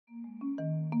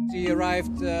She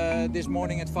arrived this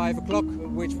morning at 5 o'clock,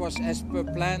 which was as per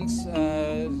plans.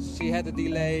 She had a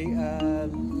delay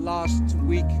last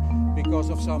week because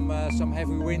of some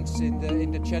heavy winds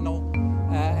in the channel.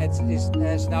 It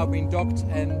has now been docked,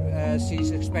 and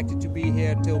she's expected to be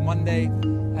here till Monday.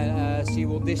 She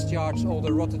will discharge all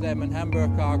the Rotterdam and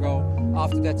Hamburg cargo.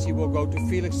 After that she will go to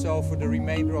Felixstowe for the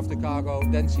remainder of the cargo.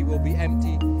 Then she will be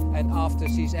empty, and after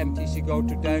she's empty she go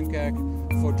to Dunkirk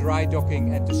for dry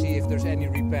docking and to see if there's any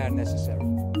repair necessary.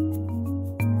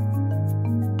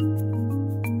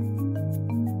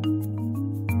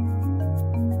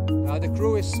 The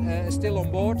crew is still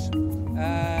on board.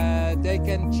 They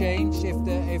can change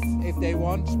if they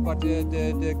want, but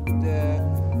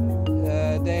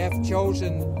they have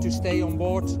chosen to stay on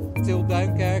board till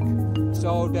Dunkirk,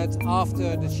 so that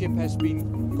after the ship has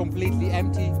been completely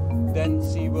empty, then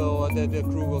the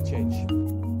crew will change.